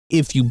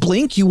If you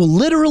blink, you will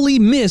literally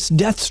miss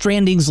Death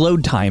Stranding's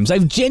load times.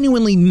 I've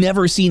genuinely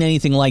never seen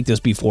anything like this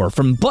before.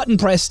 From button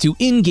press to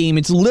in-game,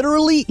 it's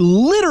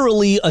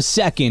literally a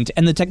second,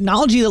 and the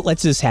technology that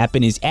lets this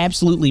happen is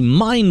absolutely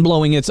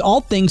mind-blowing. It's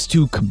all thanks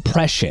to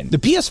compression. The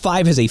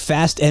PS5 has a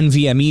fast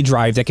NVMe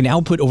drive that can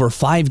output over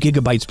 5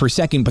 gigabytes per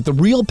second, but the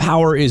real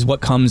power is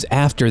what comes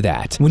after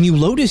that. When you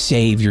load a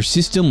save, your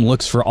system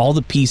looks for all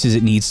the pieces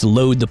it needs to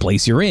load the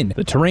place you're in.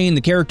 The terrain,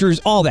 the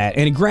characters, all that,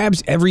 and it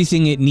grabs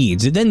everything it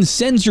needs. It then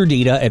sends your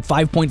data at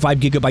 5.5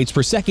 gigabytes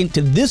per second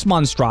to this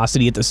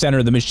monstrosity at the center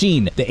of the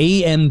machine, the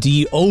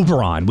AMD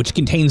Oberon, which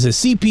contains a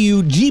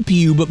CPU,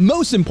 GPU, but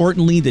most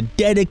importantly, the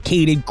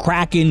dedicated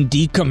Kraken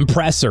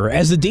decompressor.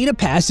 As the data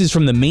passes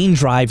from the main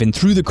drive and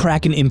through the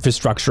Kraken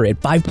infrastructure at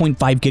 5.5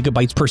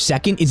 gigabytes per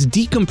second, it's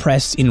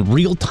decompressed in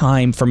real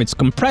time from its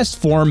compressed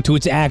form to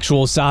its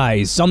actual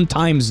size,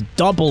 sometimes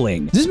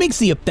doubling. This makes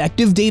the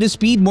effective data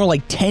speed more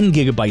like 10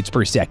 gigabytes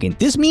per second.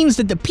 This means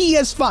that the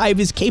PS5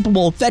 is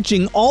capable of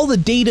fetching all the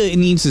data it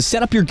needs to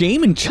set up your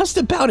game in just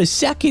about a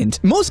second.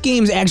 Most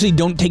games actually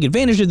don't take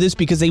advantage of this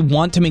because they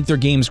want to make their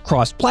games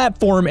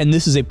cross-platform, and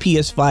this is a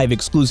PS5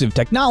 exclusive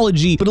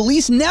technology, but at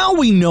least now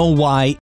we know why